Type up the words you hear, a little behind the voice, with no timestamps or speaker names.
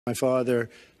My father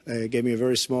gave me a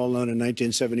very small loan in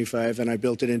 1975, and I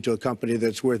built it into a company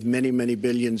that's worth many, many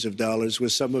billions of dollars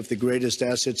with some of the greatest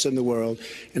assets in the world.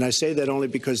 And I say that only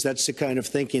because that's the kind of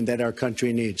thinking that our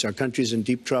country needs. Our country's in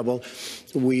deep trouble.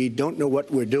 We don't know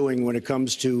what we're doing when it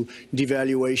comes to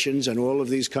devaluations, and all of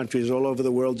these countries all over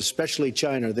the world, especially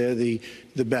China, they're the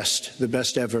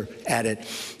best ever at it.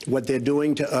 What they're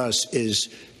doing to us is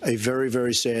a very,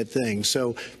 very sad thing.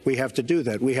 So we have to do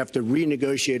that. We have to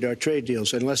renegotiate our trade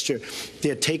deals. And Lester,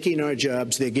 they're taking our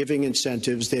jobs, they're giving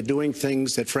incentives, they're doing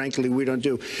things that, frankly, we don't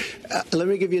do. Let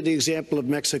me give you the example of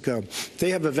Mexico.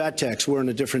 They have a VAT tax. We're in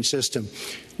a different system.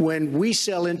 When we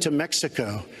sell into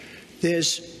Mexico,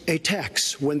 there's a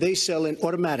tax. When they sell in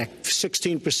automatic,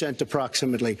 16%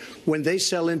 approximately. When they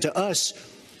sell into us,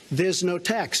 there's no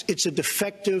tax. It's a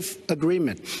defective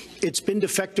agreement. It's been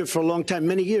defective for a long time,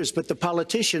 many years, but the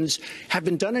politicians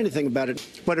haven't done anything about it.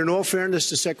 But in all fairness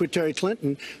to Secretary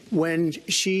Clinton, when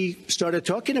she started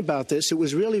talking about this, it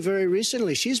was really very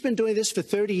recently. She's been doing this for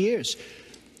 30 years.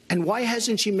 And why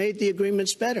hasn't she made the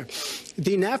agreements better?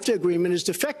 The NAFTA agreement is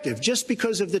defective just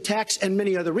because of the tax and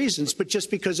many other reasons, but just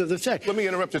because of the fact. Let me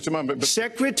interrupt just a moment.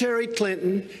 Secretary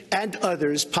Clinton and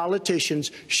others,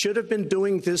 politicians, should have been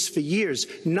doing this for years,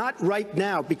 not right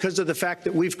now because of the fact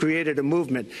that we've created a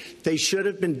movement. They should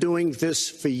have been doing this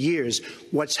for years.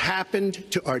 What's happened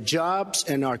to our jobs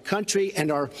and our country and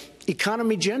our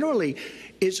economy generally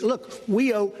is, look,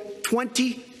 we owe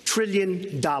 $20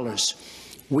 trillion.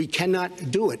 We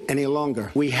cannot do it any longer.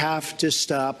 We have to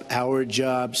stop our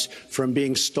jobs from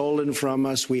being stolen from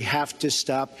us. We have to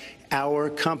stop our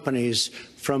companies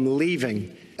from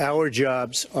leaving. Our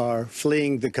jobs are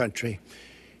fleeing the country.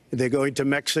 They're going to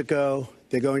Mexico.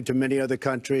 They're going to many other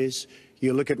countries.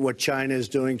 You look at what China is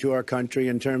doing to our country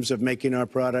in terms of making our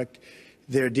product.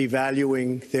 They're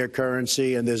devaluing their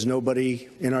currency, and there's nobody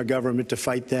in our government to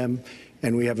fight them.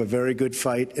 And we have a very good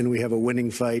fight, and we have a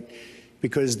winning fight,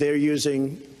 because they're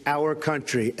using our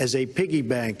country as a piggy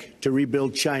bank to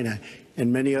rebuild China,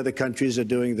 and many other countries are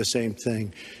doing the same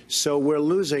thing. So we're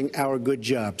losing our good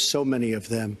jobs, so many of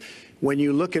them. When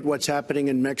you look at what's happening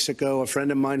in Mexico, a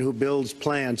friend of mine who builds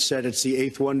plants said it's the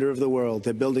eighth wonder of the world.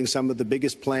 They're building some of the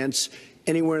biggest plants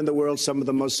anywhere in the world, some of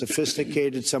the most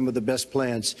sophisticated, some of the best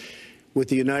plants. With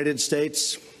the United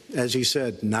States, as he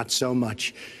said, not so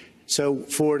much. So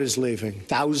Ford is leaving.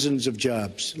 Thousands of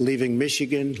jobs, leaving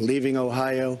Michigan, leaving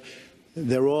Ohio.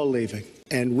 They're all leaving,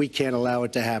 and we can't allow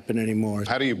it to happen anymore.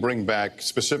 How do you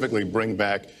specifically bring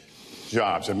back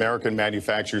jobs, American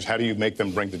manufacturers? How do you make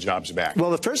them bring the jobs back?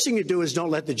 Well, the first thing you do is don't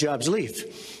let the jobs leave.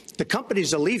 The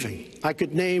companies are leaving. I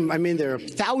could name, there are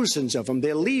thousands of them.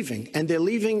 They're leaving, and they're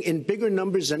leaving in bigger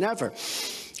numbers than ever.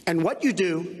 And what you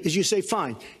do is you say,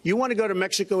 fine, you want to go to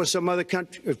Mexico or some other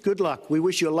country, good luck. We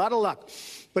wish you a lot of luck.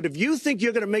 But if you think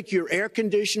you're going to make your air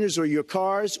conditioners or your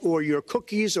cars or your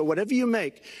cookies or whatever you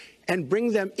make and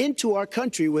bring them into our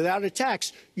country without a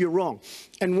tax, you're wrong.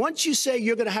 And once you say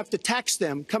you're going to have to tax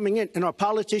them coming in, and our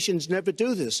politicians never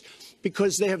do this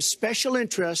because they have special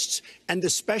interests, and the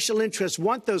special interests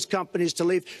want those companies to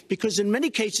leave because in many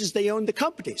cases they own the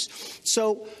companies.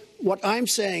 So what I'm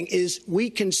saying is we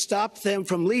can stop them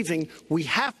from leaving. We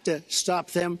have to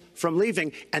stop them from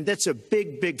leaving, and that's a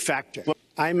big, big factor.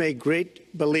 I'm a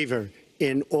great believer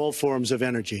in all forms of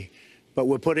energy, but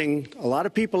we're putting a lot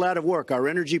of people out of work. Our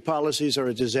energy policies are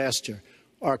a disaster.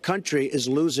 Our country is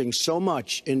losing so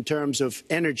much in terms of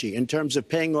energy, in terms of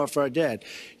paying off our debt.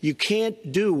 You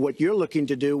can't do what you're looking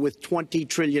to do with $20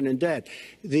 trillion in debt.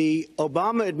 The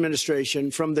Obama administration,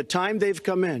 from the time they've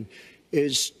come in,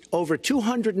 is over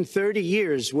 230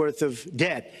 years worth of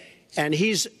debt, and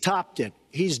he's topped it.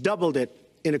 He's doubled it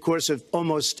in a course of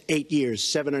almost 8 years,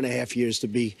 7.5 years to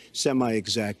be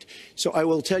semi-exact. So I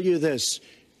will tell you this.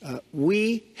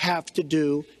 We have to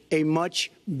do a much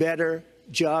better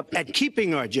job at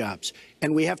keeping our jobs,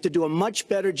 and we have to do a much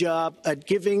better job at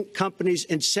giving companies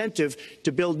incentive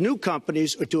to build new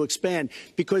companies or to expand,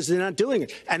 because they're not doing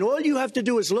it. And all you have to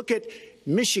do is look at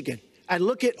Michigan and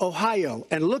look at Ohio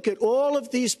and look at all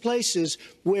of these places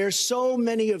where so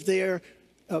many of their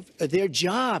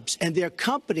jobs and their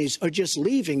companies are just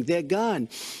leaving. They're gone.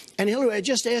 And Hillary, I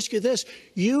just ask you this.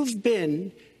 You've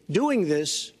been doing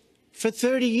this for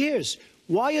 30 years.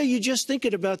 Why are you just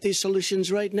thinking about these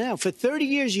solutions right now? For 30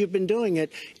 years you've been doing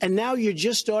it, and now you're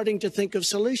just starting to think of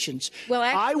solutions. Well,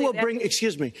 actually,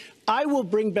 I will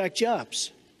bring back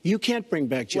jobs. You can't bring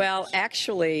back jobs. Well,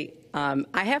 actually,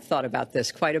 I have thought about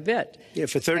this quite a bit. Yeah,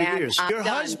 for 30 years. Your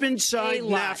husband signed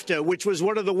NAFTA, which was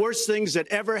one of the worst things that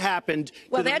ever happened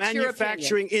to the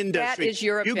manufacturing industry. That is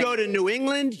your opinion. You go to New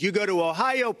England, you go to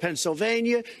Ohio,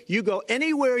 Pennsylvania, you go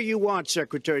anywhere you want,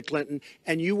 Secretary Clinton,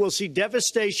 and you will see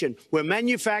devastation where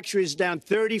manufacturing is down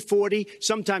 30, 40,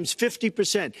 sometimes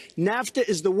 50%. NAFTA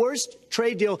is the worst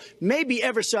trade deal maybe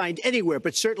ever signed anywhere,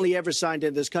 but certainly ever signed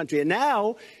in this country. And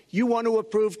now you want to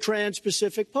approve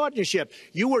Trans-Pacific Partnership.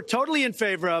 You were totally in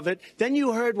favor of it. Then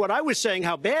you heard what I was saying,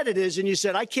 how bad it is, and you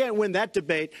said, I can't win that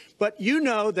debate. But you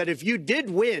know that if you did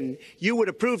win, you would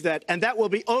approve that, and that will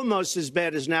be almost as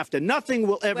bad as NAFTA. Nothing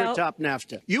will ever top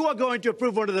NAFTA. You are going to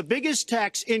approve one of the biggest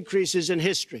tax increases in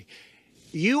history.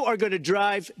 You are going to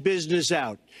drive business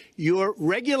out. Your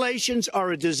regulations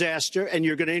are a disaster, and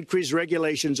you're going to increase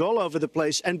regulations all over the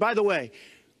place. And by the way,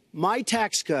 my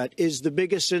tax cut is the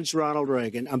biggest since Ronald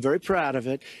Reagan. I'm very proud of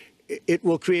it. It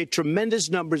will create tremendous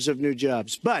numbers of new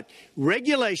jobs. But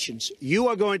regulations, you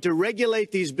are going to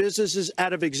regulate these businesses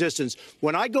out of existence.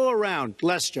 When I go around,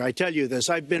 Lester, I tell you this,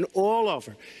 I've been all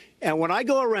over. And when I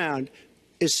go around,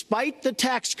 despite the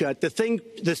tax cut, the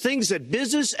things that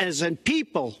business and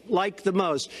people like the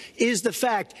most is the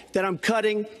fact that I'm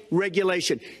cutting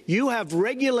regulation. You have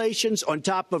regulations on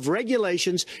top of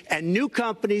regulations, and new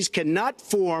companies cannot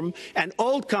form, and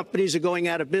old companies are going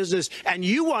out of business, and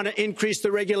you want to increase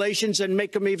the regulations and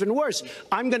make them even worse.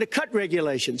 I'm going to cut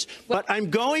regulations, but I'm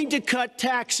going to cut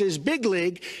taxes big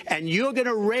league, and you're going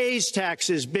to raise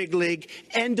taxes big league.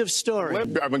 End of story.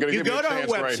 I'm going to you go to her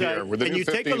website, and you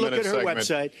take a look at her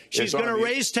website. She's going to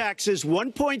raise taxes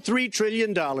 $1.3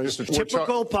 trillion.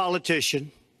 Typical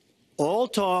politician. All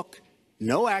talk,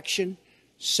 no action.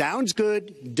 Sounds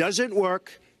good, doesn't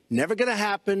work, never going to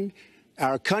happen.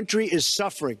 Our country is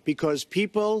suffering because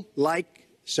people like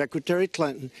Secretary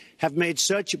Clinton have made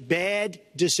such bad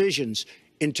decisions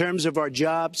in terms of our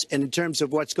jobs and in terms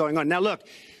of what's going on. Now, look,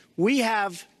 we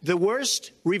have the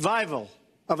worst revival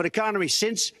of an economy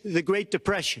since the Great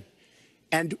Depression.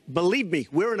 And believe me,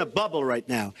 we're in a bubble right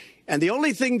now. And the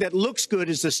only thing that looks good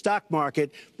is the stock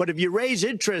market. But if you raise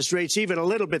interest rates even a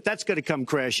little bit, that's going to come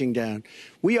crashing down.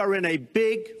 We are in a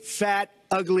big, fat,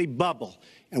 ugly bubble.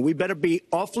 And we better be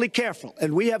awfully careful.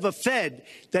 And we have a Fed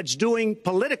that's doing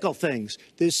political things.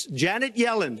 This Janet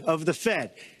Yellen of the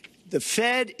Fed. The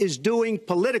Fed is doing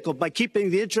political by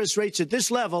keeping the interest rates at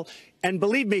this level. And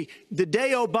believe me, the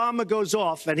day Obama goes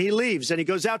off and he leaves and he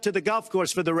goes out to the golf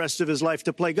course for the rest of his life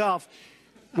to play golf,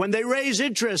 when they raise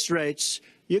interest rates,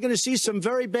 you're going to see some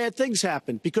very bad things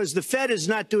happen because the Fed is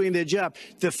not doing their job.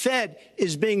 The Fed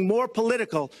is being more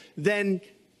political than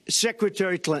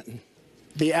Secretary Clinton.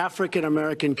 The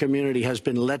African-American community has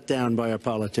been let down by our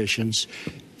politicians.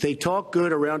 They talk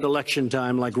good around election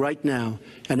time, like right now.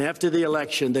 And after the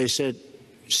election, they said,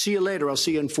 see you later. I'll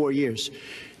see you in 4 years.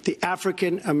 The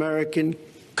African-American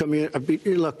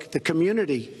community, look, the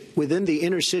community within the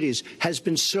inner cities has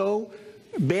been so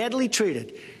badly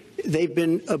treated. They've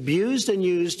been abused and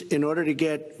used in order to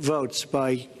get votes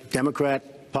by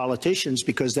Democrat politicians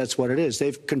because that's what it is.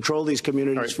 They've controlled these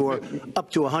communities for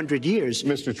up to 100 years.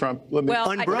 Mr. Trump, let me...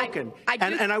 Unbroken.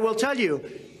 And I will tell you,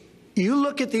 you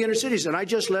look at the inner cities, and I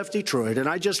just left Detroit, and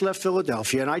I just left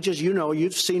Philadelphia, and I just, you know,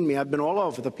 you've seen me. I've been all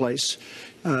over the place.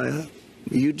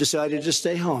 You decided to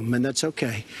stay home, and that's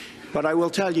okay. But I will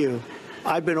tell you,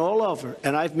 I've been all over,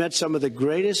 and I've met some of the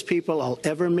greatest people I'll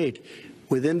ever meet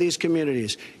within these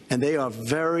communities, and they are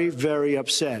very, very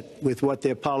upset with what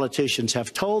their politicians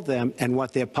have told them and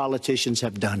what their politicians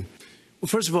have done. Well,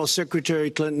 first of all, Secretary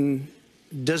Clinton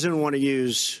doesn't want to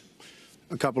use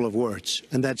a couple of words,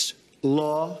 and that's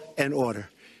law and order.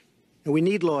 And we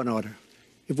need law and order.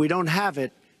 If we don't have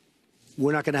it,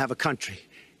 we're not going to have a country.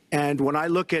 And when I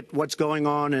look at what's going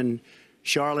on in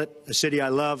Charlotte, a city I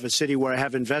love, a city where I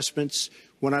have investments,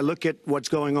 when I look at what's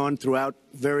going on throughout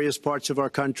various parts of our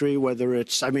country, whether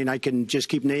it's, I mean, I can just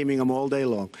keep naming them all day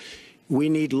long. We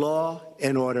need law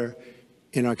and order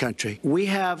in our country. We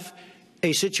have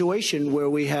a situation where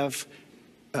we have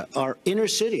our inner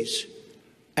cities,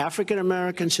 African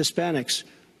Americans, Hispanics,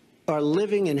 are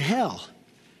living in hell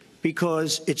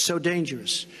because it's so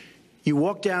dangerous. You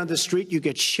walk down the street, you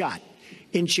get shot.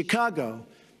 In Chicago,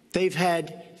 they've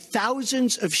had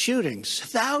thousands of shootings,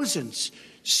 thousands,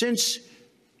 since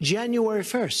January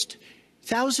 1st,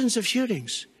 thousands of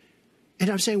shootings. And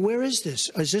I'm saying, where is this?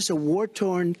 Is this a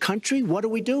war-torn country? What are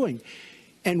we doing?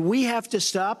 And we have to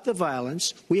stop the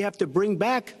violence. We have to bring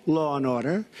back law and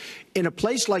order in a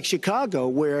place like Chicago,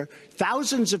 where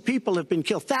thousands of people have been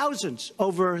killed, thousands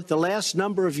over the last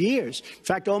number of years. In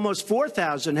fact, almost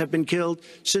 4,000 have been killed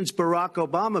since Barack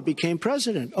Obama became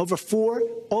president.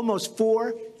 Almost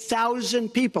 4,000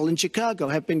 people in Chicago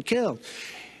have been killed.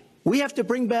 We have to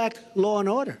bring back law and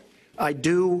order. I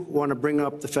do want to bring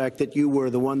up the fact that you were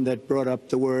the one that brought up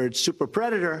the word super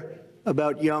predator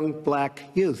about young black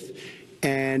youth.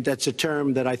 And that's a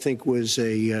term that I think was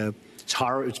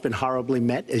it's been horribly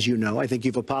met, as you know. I think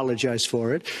you've apologized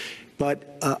for it.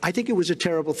 But I think it was a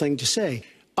terrible thing to say.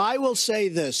 I will say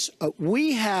this.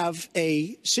 We have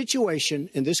a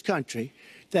situation in this country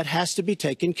that has to be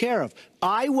taken care of.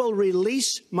 I will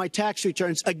release my tax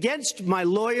returns against my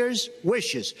lawyer's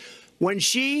wishes when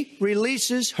she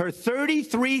releases her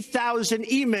 33,000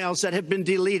 emails that have been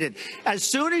deleted. As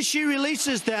soon as she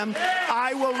releases them,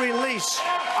 I will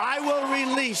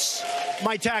release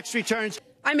my tax returns.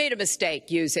 I made a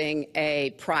mistake using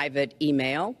a private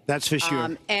email. That's for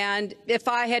sure. And if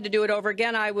I had to do it over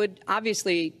again, I would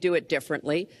obviously do it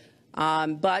differently.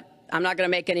 But I'm not going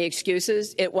to make any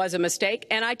excuses. It was a mistake,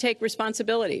 and I take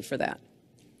responsibility for that.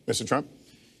 Mr. Trump?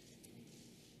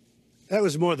 That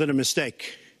was more than a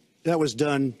mistake. That was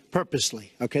done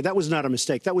purposely. Okay, that was not a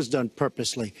mistake. That was done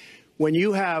purposely. When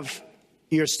you have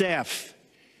your staff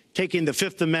taking the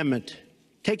Fifth Amendment,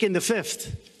 taking the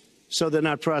Fifth, so they're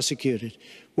not prosecuted.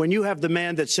 When you have the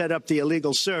man that set up the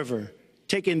illegal server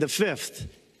taking the Fifth,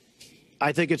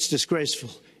 I think it's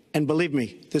disgraceful. And believe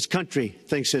me, this country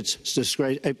thinks it's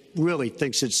disgraceful. It really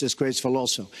thinks it's disgraceful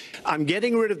also. I'm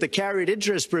getting rid of the carried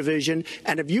interest provision.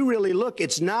 And if you really look,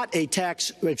 it's not a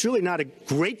tax. It's really not a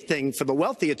great thing for the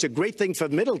wealthy. It's a great thing for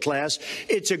the middle class.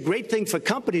 It's a great thing for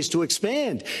companies to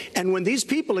expand. And when these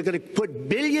people are going to put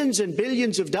billions and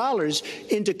billions of dollars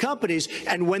into companies,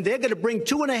 and when they're going to bring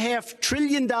 $2.5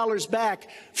 trillion back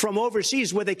from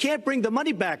overseas, where they can't bring the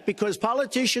money back because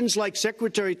politicians like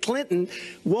Secretary Clinton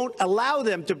won't allow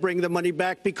them to bring the money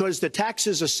back because the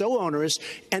taxes are so onerous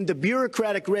and the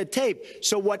bureaucratic red tape.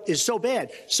 So what is so bad?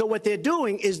 So what they're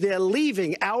doing is they're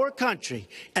leaving our country,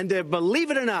 and they're, believe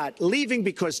it or not, leaving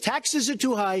because taxes are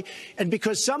too high and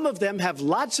because some of them have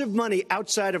lots of money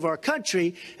outside of our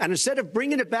country. And instead of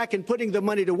bringing it back and putting the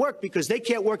money to work because they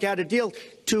can't work out a deal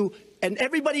and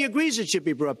everybody agrees it should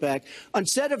be brought back.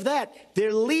 Instead of that,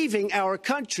 they're leaving our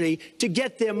country to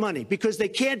get their money because they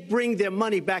can't bring their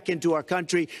money back into our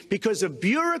country because of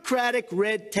bureaucratic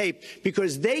red tape,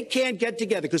 because they can't get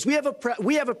together, because we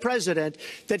have a president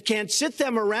that can't sit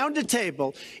them around a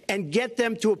table and get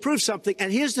them to approve something.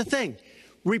 And here's the thing.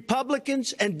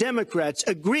 Republicans and Democrats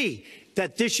agree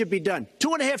that this should be done.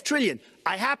 $2.5 trillion.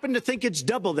 I happen to think it's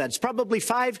double that. It's probably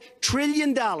 $5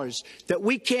 trillion that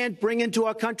we can't bring into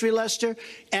our country, Lester.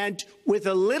 And with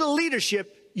a little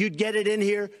leadership, you'd get it in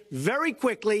here very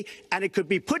quickly, and it could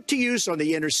be put to use on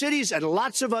the inner cities and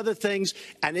lots of other things,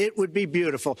 and it would be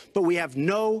beautiful. But we have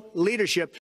no leadership.